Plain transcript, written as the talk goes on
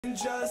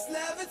Just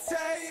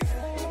levitate.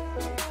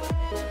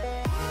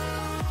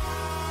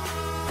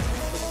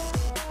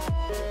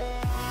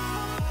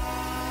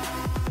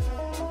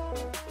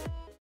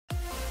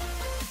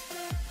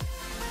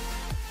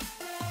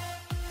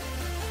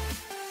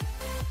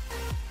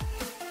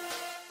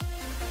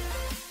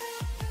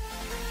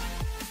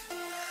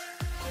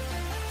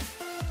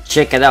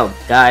 Check it out,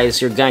 guys.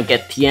 You're gonna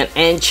get Tien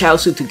and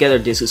Chiaotzu together.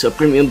 This is a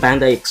premium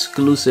Bandai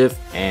exclusive,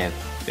 and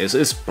this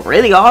is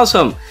pretty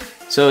awesome.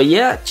 So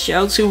yeah,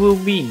 Chiaotzu will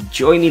be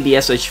joining the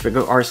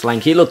S.H.Figuarts line.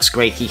 He looks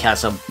great. He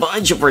has a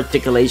bunch of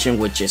articulation,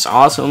 which is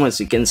awesome, as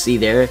you can see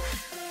there.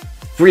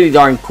 Pretty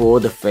darn cool.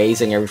 The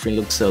face and everything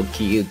looks so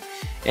cute.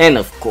 And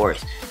of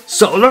course,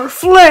 solar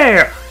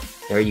flare.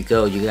 There you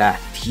go. You got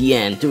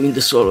Tien doing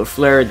the solar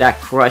flare. That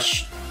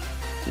crush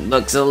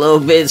looks a little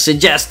bit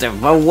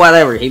suggestive, but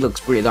whatever. He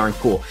looks pretty darn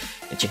cool.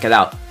 And check it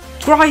out.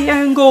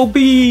 Triangle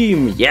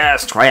beam!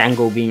 Yes,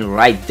 triangle beam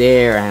right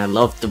there. And I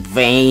love the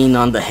vein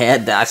on the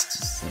head. That's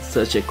just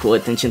such a cool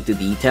attention to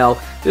detail.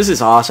 This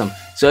is awesome.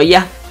 So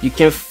yeah, you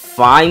can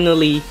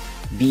finally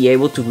be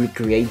able to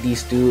recreate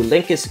these two.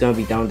 Link is gonna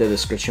be down in the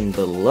description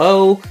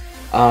below.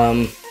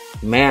 Man,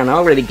 I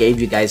already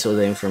gave you guys all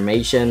the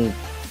information.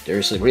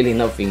 There's really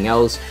nothing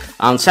else.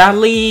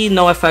 Sadly,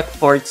 no effect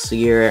parts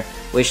here.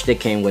 Wish they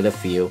came with a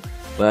few,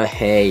 but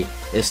hey,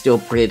 it's still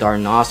pretty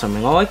darn awesome.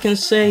 And all I can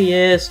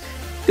say is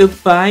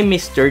goodbye,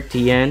 Mr.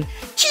 Tien.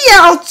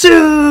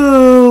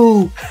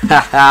 Chiaotzu!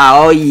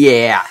 Haha, oh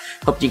yeah.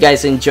 Hope you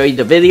guys enjoyed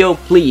the video.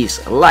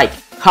 Please like,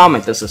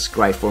 comment, and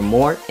subscribe for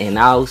more. And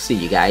I'll see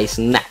you guys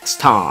next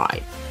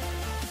time.